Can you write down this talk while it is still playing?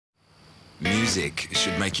Music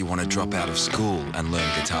should make you want to drop out of school and learn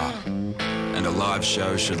guitar. And a live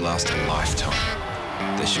show should last a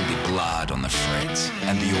lifetime. There should be blood on the frets,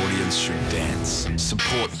 and the audience should dance.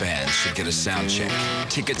 Support bands should get a sound check.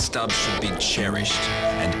 Ticket stubs should be cherished,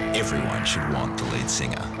 and everyone should want the lead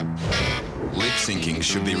singer. Lip syncing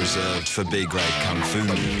should be reserved for B-grade kung fu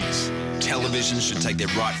movies. Television should take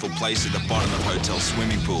their rightful place at the bottom of hotel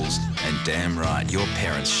swimming pools, and damn right, your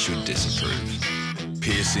parents should disapprove.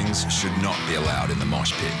 Piercings should not be allowed in the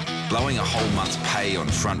mosh pit. Blowing a whole month's pay on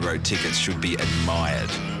front row tickets should be admired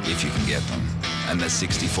if you can get them. And the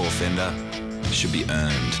 64 Fender should be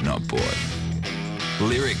earned, not bought.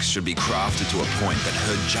 Lyrics should be crafted to a point that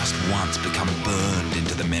heard just once become burned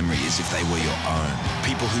into the memory as if they were your own.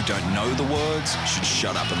 People who don't know the words should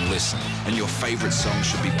shut up and listen. And your favourite song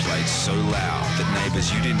should be played so loud that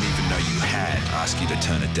neighbours you didn't even know you had ask you to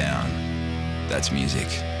turn it down. That's music,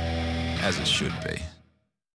 as it should be.